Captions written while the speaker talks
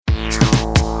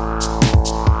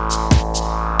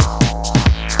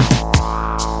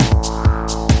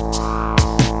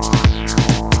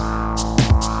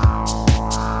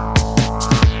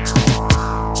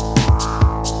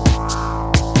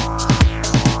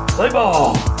Play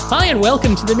ball. Hi, and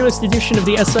welcome to the newest edition of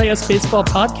the SIS Baseball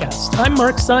Podcast. I'm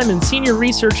Mark Simon, Senior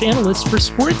Research Analyst for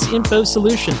Sports Info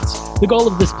Solutions. The goal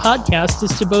of this podcast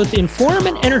is to both inform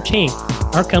and entertain.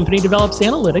 Our company develops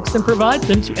analytics and provides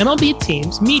them to MLB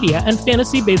teams, media, and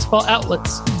fantasy baseball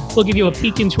outlets. We'll give you a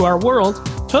peek into our world,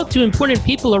 talk to important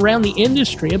people around the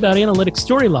industry about analytics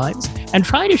storylines, and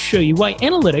try to show you why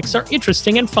analytics are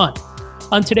interesting and fun.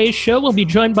 On today's show, we'll be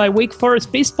joined by Wake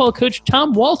Forest baseball coach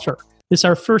Tom Walter. This is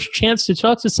our first chance to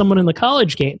talk to someone in the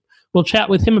college game. We'll chat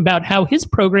with him about how his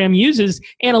program uses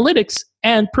analytics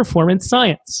and performance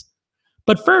science.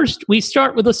 But first, we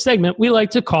start with a segment we like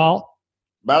to call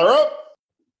Batter up.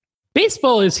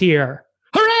 Baseball is here.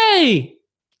 Hooray!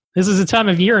 This is a time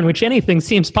of year in which anything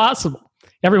seems possible.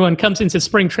 Everyone comes into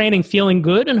spring training feeling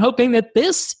good and hoping that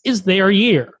this is their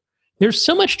year. There's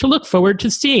so much to look forward to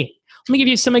seeing. Let me give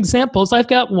you some examples. I've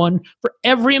got one for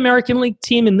every American League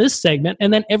team in this segment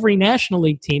and then every National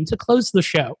League team to close the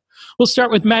show. We'll start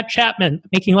with Matt Chapman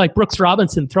making like Brooks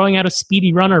Robinson, throwing out a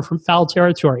speedy runner from foul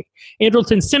territory.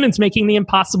 Andrelton Simmons making the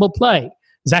impossible play.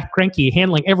 Zach Greinke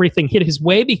handling everything hit his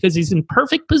way because he's in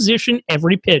perfect position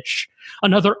every pitch.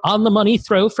 Another on-the-money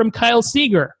throw from Kyle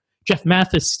Seager. Jeff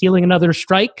Mathis stealing another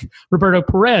strike. Roberto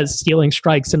Perez stealing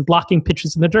strikes and blocking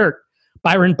pitches in the dirt.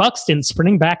 Byron Buxton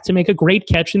sprinting back to make a great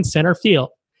catch in center field.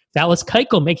 Dallas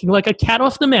Keuchel making like a cat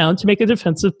off the mound to make a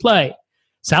defensive play.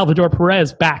 Salvador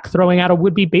Perez back throwing out a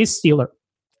would-be base stealer.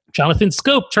 Jonathan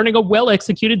Scope turning a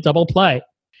well-executed double play.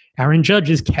 Aaron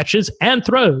Judge's catches and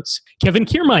throws. Kevin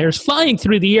Kiermaier's flying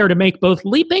through the air to make both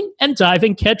leaping and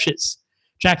diving catches.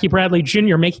 Jackie Bradley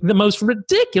Jr. making the most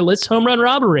ridiculous home run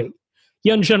robbery.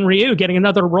 Hyunjin Ryu getting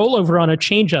another rollover on a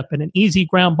changeup and an easy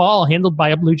ground ball handled by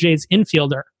a Blue Jays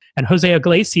infielder. And Jose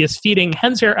Iglesias feeding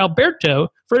Hanser Alberto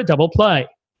for a double play.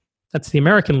 That's the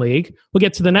American League. We'll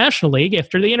get to the National League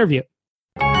after the interview.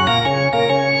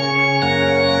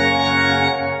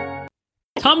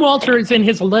 Tom Walter is in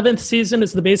his 11th season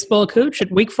as the baseball coach at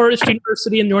Wake Forest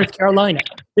University in North Carolina.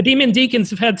 The Demon Deacons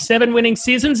have had 7 winning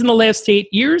seasons in the last 8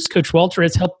 years. Coach Walter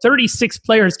has helped 36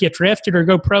 players get drafted or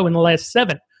go pro in the last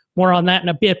 7. More on that in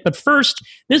a bit. But first,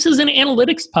 this is an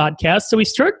analytics podcast, so we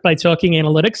start by talking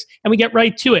analytics, and we get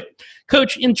right to it.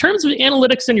 Coach, in terms of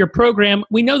analytics in your program,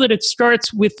 we know that it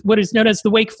starts with what is known as the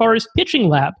Wake Forest Pitching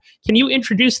Lab. Can you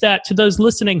introduce that to those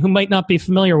listening who might not be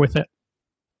familiar with it?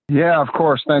 Yeah, of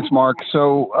course. Thanks, Mark.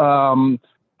 So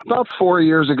about 4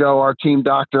 years ago, our team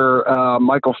doctor,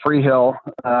 Michael Freehill,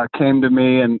 came to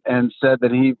me and said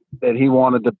that he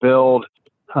wanted to build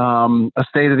a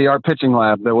state-of-the-art pitching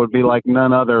lab that would be like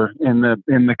none other in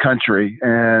the country,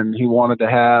 and he wanted to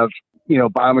have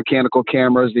biomechanical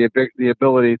cameras, the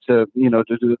ability to do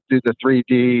the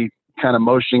 3D kind of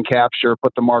motion capture,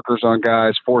 put the markers on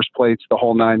guys, force plates, the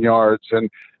whole 9 yards, and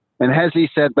as he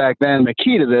said back then, the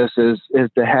key to this is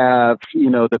to have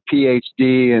the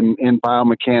PhD in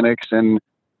biomechanics and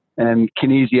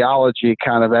kinesiology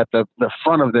kind of at the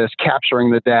front of this,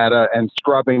 capturing the data and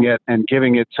scrubbing it and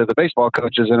giving it to the baseball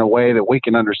coaches in a way that we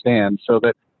can understand so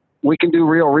that we can do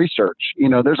real research.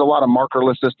 There's a lot of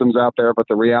markerless systems out there, but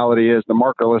the reality is the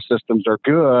markerless systems are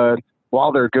good.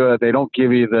 While they're good, they don't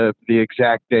give you the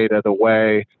exact data the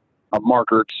way a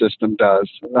markered system does.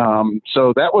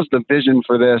 So that was the vision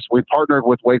for this. We partnered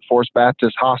with Wake Forest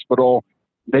Baptist Hospital.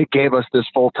 They gave us this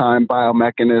full-time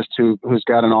biomechanist who's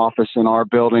got an office in our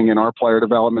building, in our player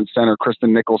development center.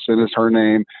 Kristen Nicholson is her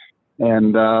name.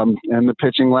 And the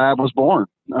pitching lab was born.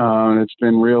 It's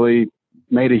been really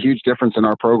made a huge difference in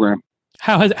our program.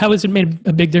 How has it made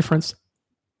a big difference?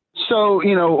 So,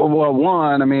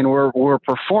 one, we're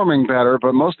performing better,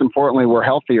 but most importantly, we're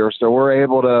healthier. So we're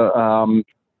able to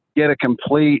get a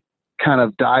complete kind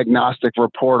of diagnostic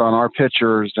report on our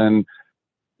pitchers and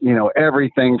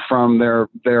everything from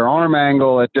their arm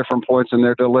angle at different points in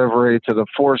their delivery to the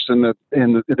force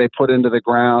they put into the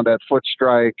ground at foot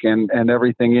strike and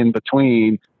everything in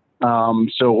between.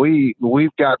 So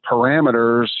we've got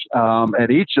parameters at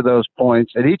each of those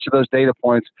points, at each of those data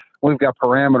points. We've got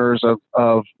parameters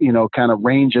of kind of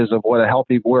ranges of where a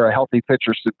healthy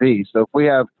pitcher should be. So if we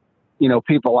have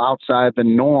people outside the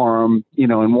norm,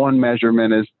 and one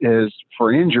measurement is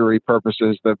for injury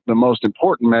purposes, the most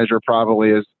important measure probably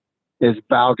is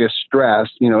valgus stress.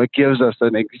 It gives us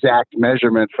an exact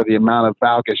measurement for the amount of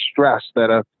valgus stress that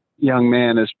a young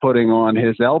man is putting on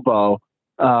his elbow,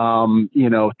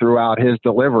 throughout his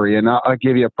delivery. And I'll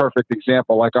give you a perfect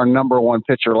example. Like our number one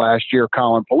pitcher last year,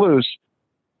 Colin Palouse,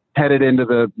 headed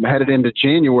into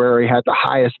January, had the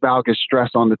highest valgus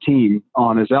stress on the team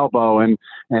on his elbow and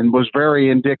was very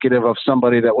indicative of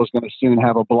somebody that was going to soon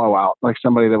have a blowout, like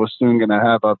somebody that was soon going to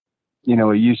have a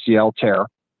UCL tear.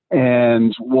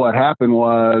 And what happened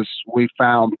was we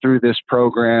found through this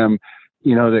program,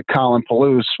 that Colin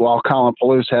Palouse, while Colin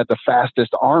Palouse had the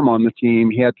fastest arm on the team,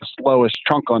 he had the slowest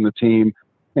trunk on the team.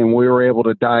 And we were able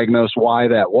to diagnose why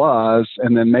that was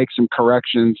and then make some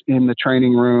corrections in the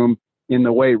training room, in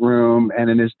the weight room, and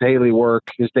in his daily work,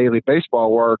 his daily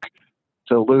baseball work,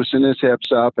 to loosen his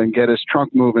hips up and get his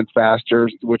trunk moving faster,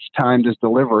 which timed his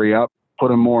delivery up,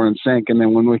 put him more in sync. And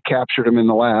then when we captured him in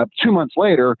the lab, 2 months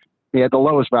later, he had the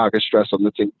lowest valgus stress on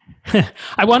the team.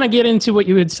 I want to get into what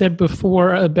you had said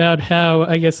before about how,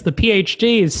 I guess, the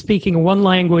PhD is speaking one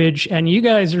language and you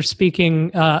guys are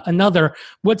speaking another.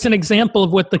 What's an example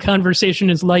of what the conversation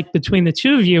is like between the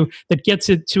two of you that gets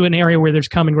it to an area where there's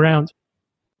common ground?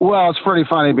 Well, it's pretty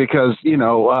funny because,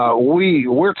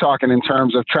 we're talking in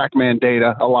terms of TrackMan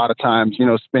data a lot of times,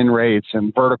 spin rates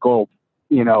and vertical,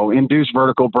 induced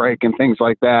vertical break and things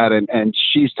like that. And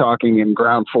she's talking in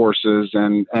ground forces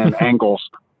and angles.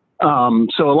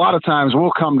 So a lot of times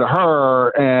we'll come to her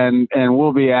and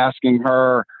we'll be asking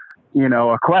her,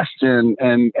 a question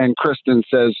and Kristen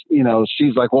says,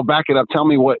 she's like, well, back it up. Tell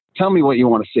me what you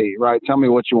want to see, right? Tell me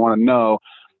what you want to know.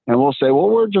 And we'll say, well,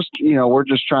 we're just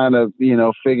trying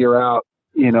to, figure out,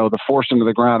 the force into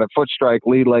the ground at foot strike,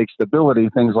 lead leg stability,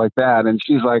 things like that. And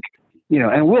she's like,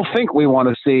 and we'll think we want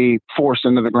to see force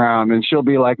into the ground. And she'll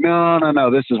be like, no,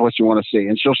 this is what you want to see.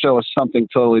 And she'll show us something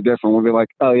totally different. We'll be like,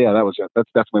 oh yeah, that was it. That's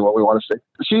definitely what we want to see.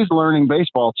 She's learning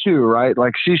baseball too, right?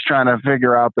 Like she's trying to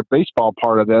figure out the baseball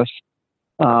part of this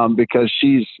because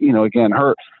she's, again,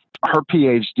 her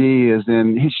PhD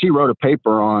is she wrote a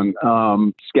paper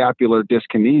on scapular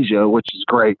dyskinesia, which is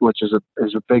great, which is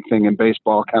a big thing in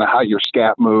baseball, kind of how your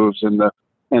scap moves and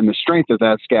the strength of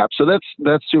that scap. So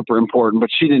that's super important, but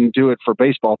she didn't do it for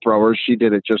baseball throwers. She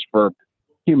did it just for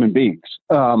human beings.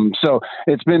 So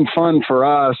it's been fun for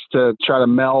us to try to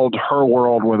meld her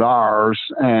world with ours.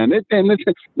 And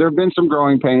there have been some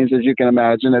growing pains, as you can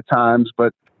imagine at times,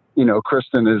 but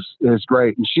Kristen is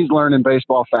great and she's learning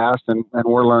baseball fast and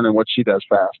we're learning what she does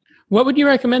fast. What would you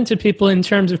recommend to people in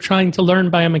terms of trying to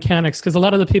learn biomechanics? Because a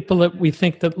lot of the people that we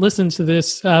think that listen to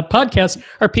this podcast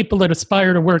are people that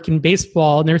aspire to work in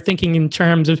baseball and they're thinking in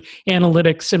terms of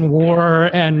analytics and WAR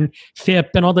and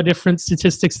FIP and all the different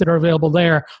statistics that are available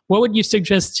there. What would you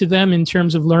suggest to them in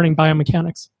terms of learning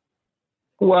biomechanics?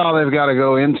 Well, they've got to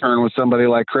go intern with somebody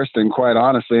like Kristen, quite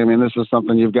honestly. I mean, this is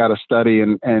something you've got to study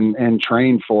and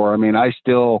train for. I mean, I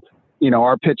still,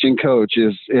 our pitching coach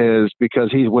is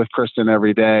because he's with Kristen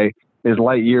every day, is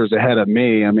light years ahead of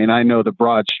me. I mean, I know the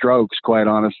broad strokes, quite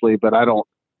honestly, but I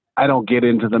don't get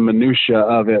into the minutia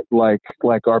of it like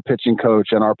our pitching coach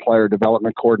and our player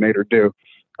development coordinator do.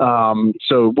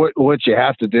 So what you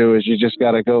have to do is you just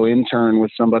got to go intern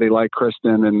with somebody like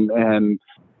Kristen and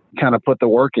kind of put the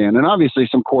work in. And obviously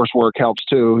some coursework helps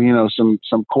too,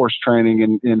 some course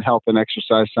training in health and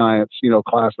exercise science,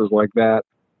 classes like that.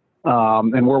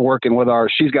 And we're working with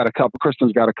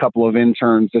Kristen's got a couple of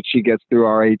interns that she gets through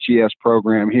our HES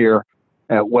program here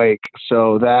at Wake.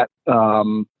 So that,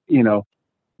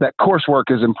 that coursework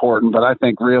is important, but I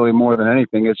think really more than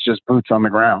anything, it's just boots on the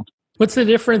ground. What's the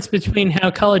difference between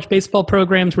how college baseball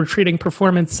programs were treating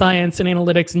performance science and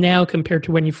analytics now compared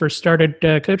to when you first started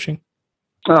coaching?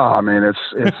 Oh, I mean,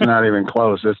 it's not even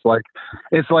close. It's like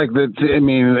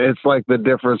the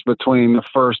difference between the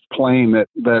first plane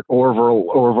that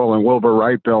Orville and Wilbur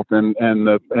Wright built and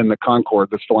the Concorde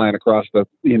that's flying across the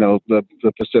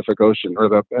Pacific Ocean or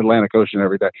the Atlantic Ocean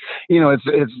every day.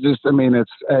 It's just, I mean,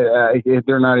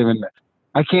 they're not even,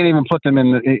 I can't even put them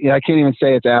I can't even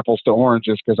say it's apples to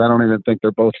oranges because I don't even think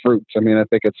they're both fruits. I mean, I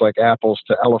think it's like apples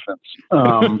to elephants.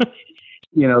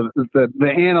 The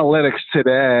analytics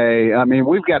today, I mean,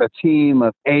 we've got a team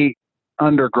of 8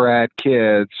 undergrad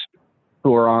kids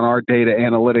who are on our data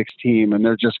analytics team, and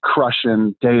they're just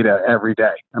crushing data every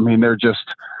day. I mean,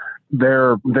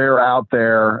 they're out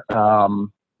there, and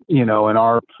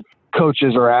our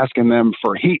coaches are asking them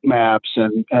for heat maps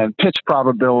and pitch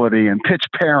probability and pitch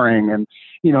pairing and,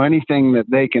 anything that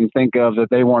they can think of that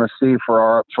they want to see for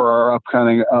our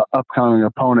upcoming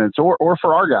opponents or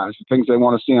for our guys, the things they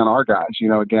want to see on our guys.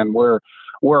 Again, where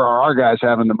are our guys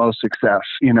having the most success?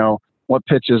 What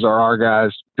pitches are our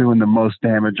guys doing the most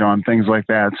damage on, things like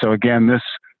that. So again, this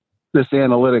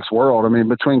analytics world, I mean,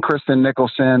 between Kristen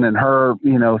Nicholson and her,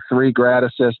 3 grad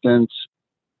assistants,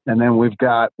 and then we've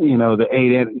got, the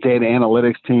 8 data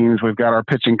analytics teams. We've got our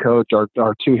pitching coach, our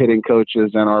 2 hitting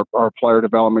coaches, and our player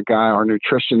development guy, our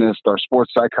nutritionist, our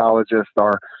sports psychologist,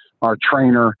 our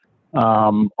trainer,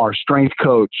 our strength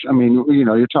coach. I mean,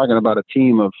 you're talking about a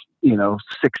team of,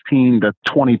 16 to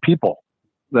 20 people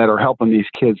that are helping these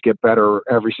kids get better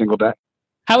every single day.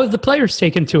 How have the players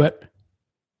taken to it?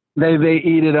 they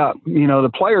eat it up.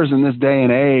 The players in this day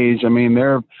and age, I mean,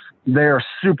 they're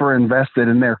super invested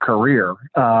in their career,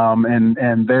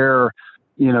 and they're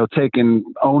taking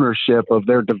ownership of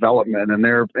their development, and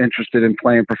they're interested in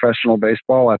playing professional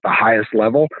baseball at the highest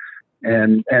level.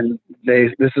 And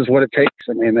this is what it takes.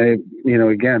 I mean,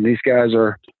 again, these guys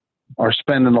are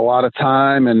spending a lot of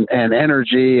time and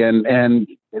energy and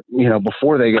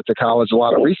before they get to college, a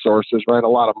lot of resources, right? A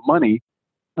lot of money,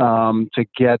 to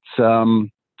get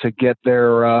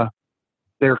their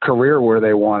career where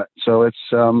they want it. So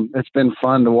it's been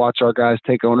fun to watch our guys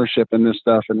take ownership in this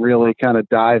stuff and really kind of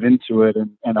dive into it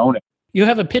and own it. You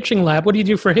have a pitching lab. What do you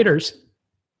do for hitters?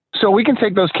 So we can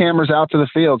take those cameras out to the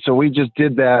field. So we just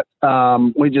did that.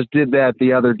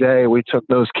 The other day. We took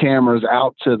those cameras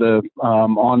out to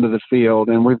onto the field,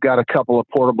 and we've got a couple of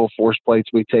portable force plates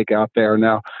we take out there.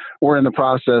 Now we're in the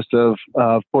process of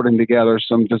putting together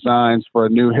some designs for a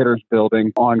new hitters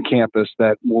building on campus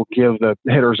that will give the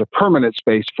hitters a permanent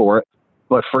space for it.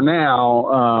 But for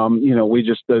now, we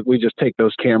just take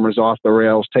those cameras off the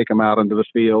rails, take them out into the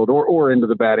field or into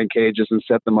the batting cages and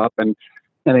set them up and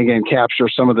again, capture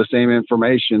some of the same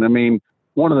information. I mean,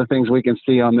 one of the things we can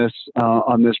see on this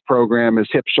program is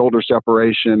hip shoulder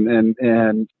separation,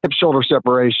 and hip shoulder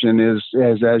separation is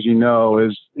as you know,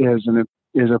 is a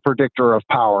predictor of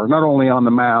power, not only on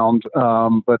the mound,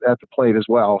 but at the plate as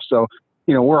well. So,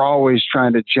 we're always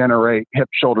trying to generate hip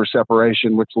shoulder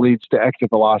separation, which leads to exit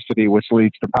velocity, which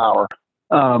leads to power.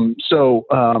 We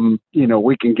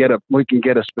can get a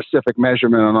specific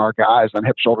measurement on our guys on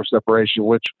hip shoulder separation,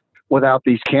 which without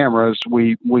these cameras,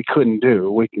 we couldn't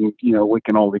do. We can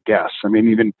only guess. I mean,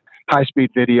 even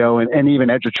high-speed video and even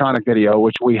Edgertronic video,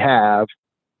 which we have,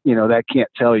 that can't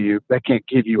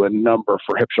give you a number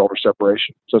for hip shoulder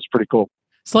separation. So it's pretty cool.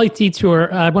 Slight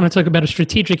detour. I want to talk about a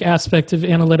strategic aspect of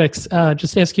analytics.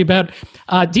 Just ask you about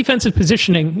defensive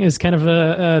positioning is kind of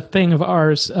a thing of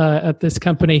ours at this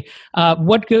company.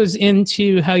 What goes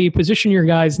into how you position your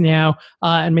guys now,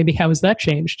 and maybe how has that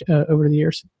changed over the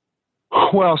years?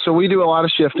 Well, so we do a lot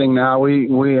of shifting now. We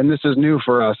and this is new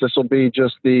for us. This will be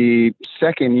just the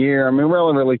second year. I mean,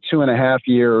 really 2.5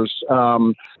 years.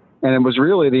 And it was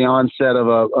really the onset of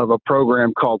a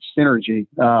program called Synergy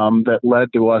that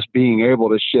led to us being able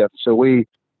to shift. So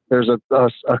there's a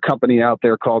company out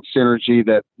there called Synergy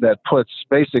that puts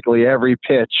basically every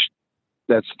pitch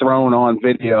that's thrown on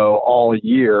video all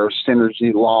year,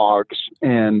 Synergy logs,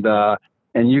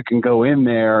 and you can go in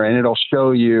there and it'll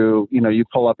show you, you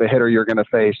pull up a hitter you're going to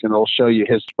face and it'll show you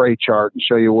his spray chart and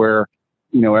show you where,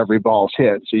 every ball's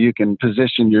hit. So you can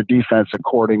position your defense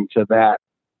according to that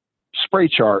spray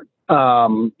chart.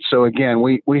 So again,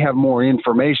 we have more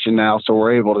information now, so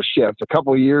we're able to shift. A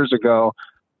couple of years ago,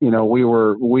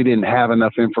 we didn't have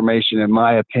enough information, in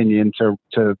my opinion,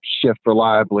 to shift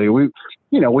reliably. We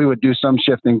would do some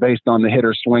shifting based on the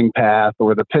hitter swing path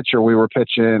or the pitcher we were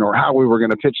pitching or how we were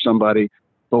going to pitch somebody,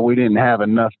 but we didn't have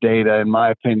enough data, in my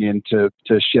opinion, to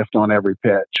shift on every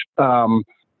pitch.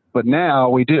 But now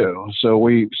we do. So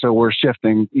we're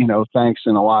shifting, thanks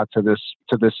in a lot to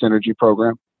this Synergy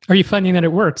program. Are you finding that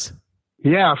it works?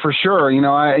 Yeah, for sure.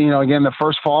 Again, the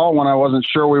first fall when I wasn't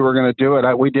sure we were going to do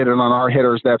it, we did it on our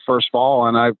hitters that first fall,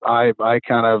 and I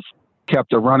kind of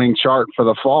kept a running chart for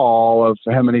the fall of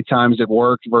how many times it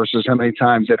worked versus how many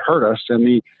times it hurt us. And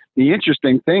the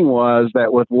interesting thing was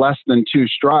that with less than 2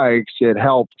 strikes, it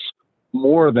helped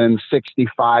more than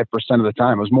 65% of the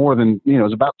time. It was more than, it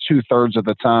was about 2/3 of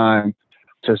the time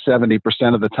to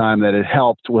 70% of the time that it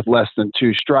helped with less than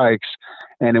 2 strikes.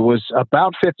 And it was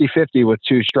about 50-50 with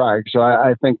 2 strikes. So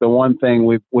I think the one thing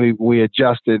we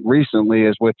adjusted recently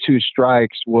is with 2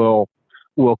 strikes, we'll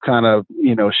kind of,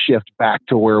 shift back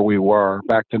to where we were,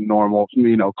 back to normal,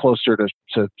 closer to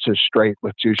straight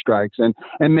with 2 strikes and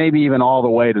maybe even all the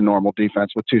way to normal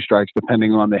defense with 2 strikes,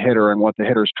 depending on the hitter and what the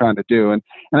hitter's trying to do. And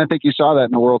I think you saw that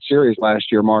in the World Series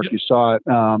last year, Mark. You saw it.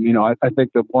 I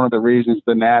think that one of the reasons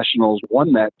the Nationals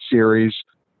won that series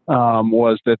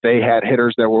was that they had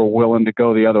hitters that were willing to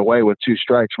go the other way with 2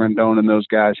 strikes. Rendon and those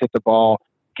guys hit the ball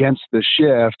against the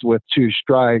shift with 2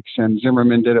 strikes, and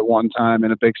Zimmerman did it one time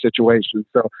in a big situation.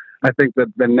 So I think that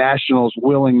the Nationals'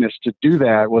 willingness to do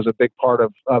that was a big part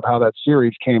of how that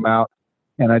series came out.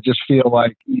 And I just feel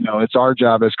like, it's our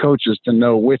job as coaches to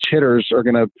know which hitters are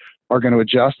going to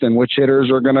adjust and which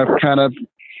hitters are going to kind of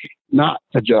not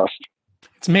adjust.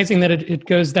 It's amazing that it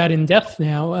goes that in depth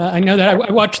now. I know that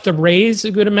I watched the Rays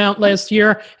a good amount last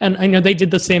year, and I know they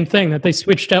did the same thing, that they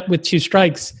switched up with 2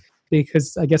 strikes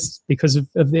because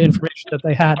of the information that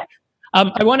they had.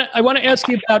 I want to ask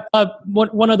you about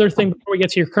one other thing before we get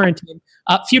to your current team.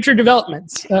 Future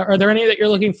developments. Are there any that you're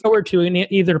looking forward to in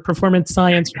either performance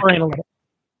science or analytics?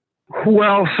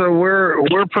 Well, so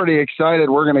we're pretty excited.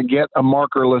 We're going to get a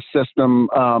markerless system,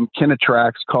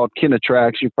 Kinetrax, called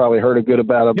Kinetrax. You've probably heard a good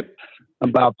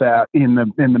about that in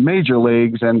the major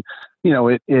leagues, and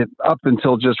it up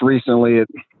until just recently, it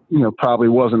probably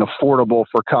wasn't affordable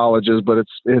for colleges, but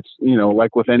it's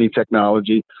like with any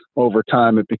technology, over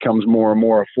time it becomes more and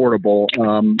more affordable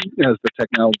as the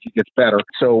technology gets better.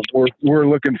 So we're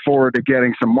looking forward to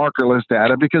getting some markerless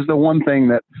data, because the one thing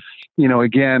that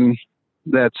again,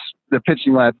 that's the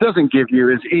pitching lab doesn't give you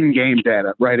is in-game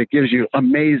data, right? It gives you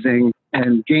amazing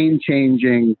and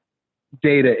game-changing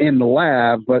data in the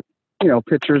lab, but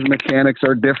pitchers' mechanics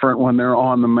are different when they're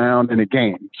on the mound in a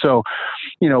game. So,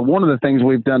 one of the things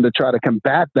we've done to try to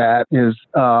combat that is,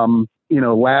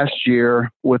 last year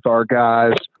with our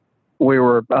guys, we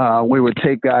would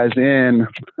take guys in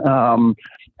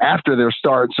after their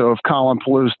start. So if Colin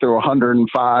Palouse threw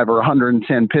 105 or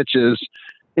 110 pitches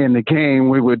in the game,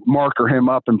 we would marker him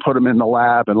up and put him in the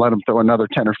lab and let him throw another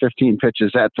 10 or 15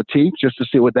 pitches at fatigue, just to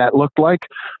see what that looked like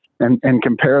and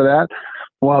compare that.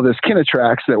 Well, this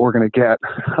Kinetrax that we're going to get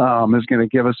is going to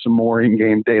give us some more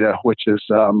in-game data, which is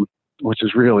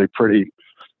really pretty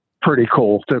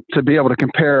cool to be able to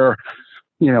compare,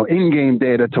 in-game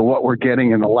data to what we're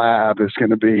getting in the lab is going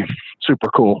to be super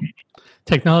cool.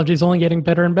 Technology is only getting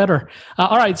better and better.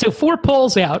 All right, so 4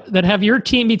 polls out that have your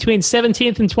team between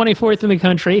 17th and 24th in the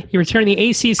country. You return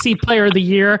the ACC Player of the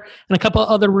Year and a couple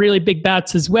other really big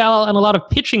bats as well, and a lot of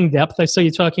pitching depth. I saw you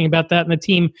talking about that in the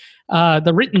team,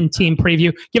 the written team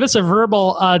preview. Give us a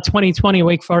verbal 2020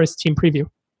 Wake Forest team preview.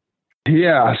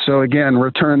 Yeah, so again,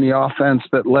 return the offense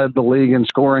that led the league in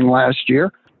scoring last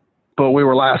year, but we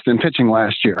were last in pitching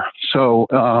last year. So,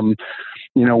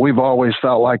 we've always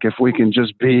felt like if we can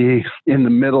just be in the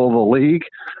middle of the league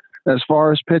as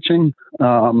far as pitching,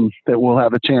 that we'll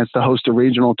have a chance to host a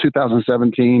regional.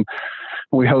 2017,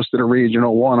 we hosted a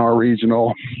regional, won our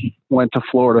regional, went to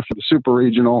Florida for the super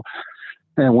regional,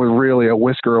 and we're really a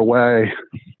whisker away,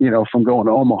 from going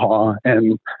to Omaha.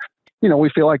 And, we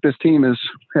feel like this team is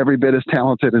every bit as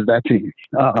talented as that team.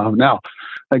 Now,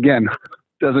 again,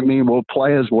 doesn't mean we'll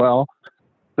play as well.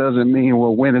 Doesn't mean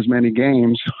we'll win as many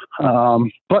games,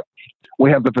 but we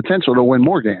have the potential to win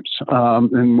more games,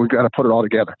 and we've got to put it all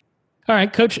together. All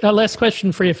right, Coach, last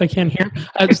question for you, if I can here.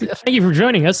 Thank you for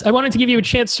joining us. I wanted to give you a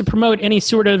chance to promote any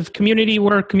sort of community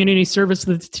work, community service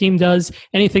that the team does,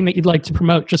 anything that you'd like to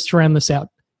promote, just to round this out.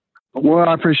 Well,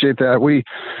 I appreciate that. We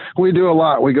do a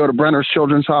lot. We go to Brenner's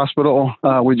Children's Hospital.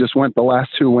 We just went the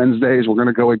last 2 Wednesdays. We're going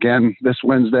to go again this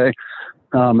Wednesday.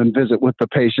 And visit with the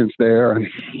patients there, and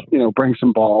bring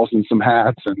some balls and some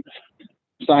hats and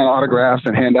sign autographs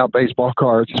and hand out baseball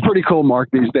cards. It's pretty cool, Mark,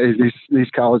 these days. These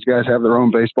college guys have their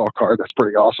own baseball card. That's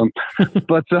pretty awesome.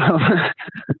 But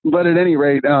at any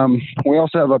rate, we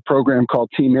also have a program called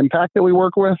Team Impact that we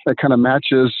work with that kind of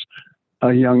matches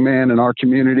a young man in our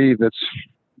community that's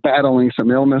battling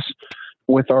some illness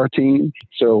with our team.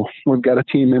 So we've got a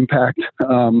Team Impact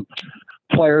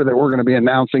player that we're going to be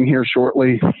announcing here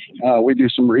shortly. We do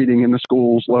some reading in the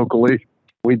schools locally.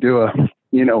 We do an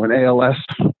ALS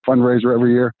fundraiser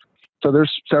every year. So there's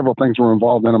several things we're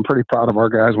involved in. I'm pretty proud of our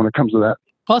guys when it comes to that.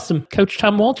 Awesome. Coach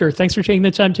Tom Walter, thanks for taking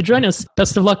the time to join us.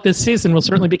 Best of luck this season. We'll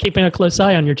certainly be keeping a close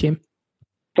eye on your team.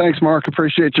 Thanks, Mark.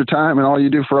 Appreciate your time and all you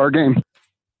do for our game.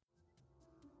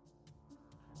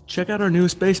 Check out our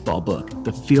newest baseball book,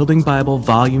 The Fielding Bible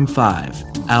Volume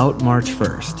 5, out March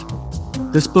 1st.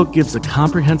 This book gives a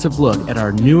comprehensive look at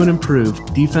our new and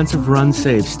improved defensive run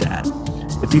save stat.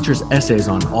 It features essays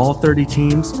on all 30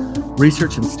 teams,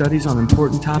 research and studies on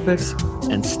important topics,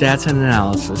 and stats and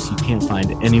analysis you can't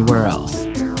find anywhere else.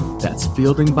 That's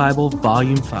Fielding Bible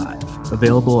Volume 5,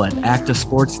 available at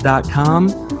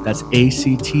actasports.com, that's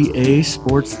ACTA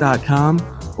sports.com,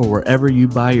 or wherever you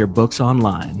buy your books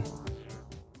online.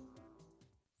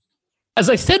 As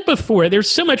I said before, there's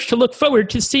so much to look forward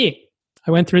to seeing.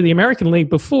 I went through the American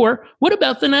League before. What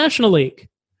about the National League?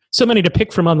 So many to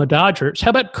pick from on the Dodgers.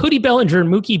 How about Cody Bellinger and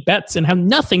Mookie Betts and how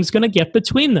nothing's going to get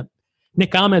between them?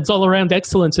 Nick Ahmed's all-around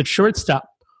excellence at shortstop.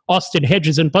 Austin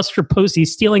Hedges and Buster Posey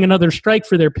stealing another strike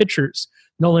for their pitchers.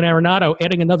 Nolan Arenado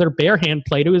adding another barehand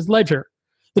play to his ledger.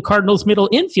 The Cardinals' middle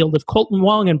infield of Colton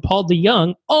Wong and Paul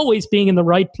DeJong always being in the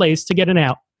right place to get an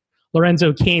out.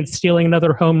 Lorenzo Cain stealing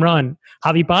another home run.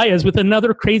 Javi Baez with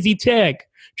another crazy tag.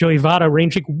 Joey Votto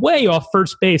ranging way off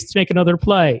first base to make another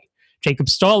play. Jacob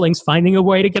Stallings finding a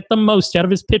way to get the most out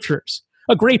of his pitchers.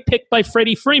 A great pick by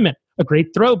Freddie Freeman. A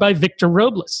great throw by Victor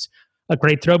Robles. A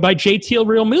great throw by JT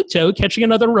Realmuto catching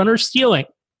another runner stealing.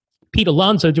 Pete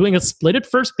Alonso doing a split at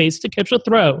first base to catch a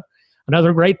throw.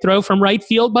 Another great throw from right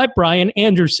field by Brian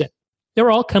Anderson.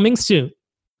 They're all coming soon.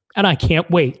 And I can't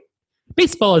wait.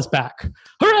 Baseball is back.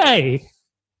 Hooray!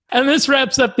 And this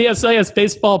wraps up the SIS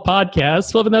Baseball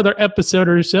Podcast. We'll have another episode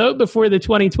or so before the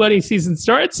 2020 season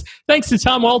starts. Thanks to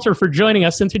Tom Walter for joining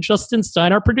us and to Justin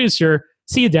Stein, our producer.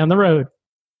 See you down the road.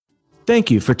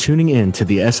 Thank you for tuning in to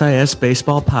the SIS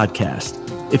Baseball Podcast.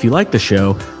 If you like the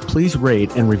show, please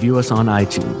rate and review us on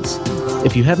iTunes.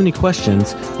 If you have any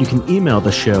questions, you can email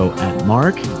the show at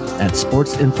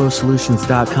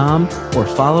mark@sportsinfosolutions.com or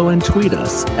follow and tweet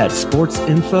us at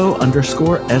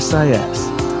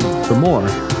sportsinfo_SIS. For more,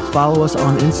 follow us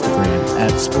on Instagram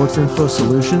at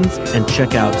sportsinfosolutions and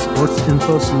check out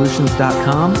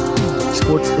sportsinfosolutions.com,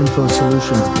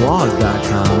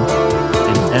 sportsinfosolutionsblog.com,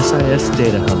 and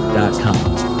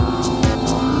sisdatahub.com.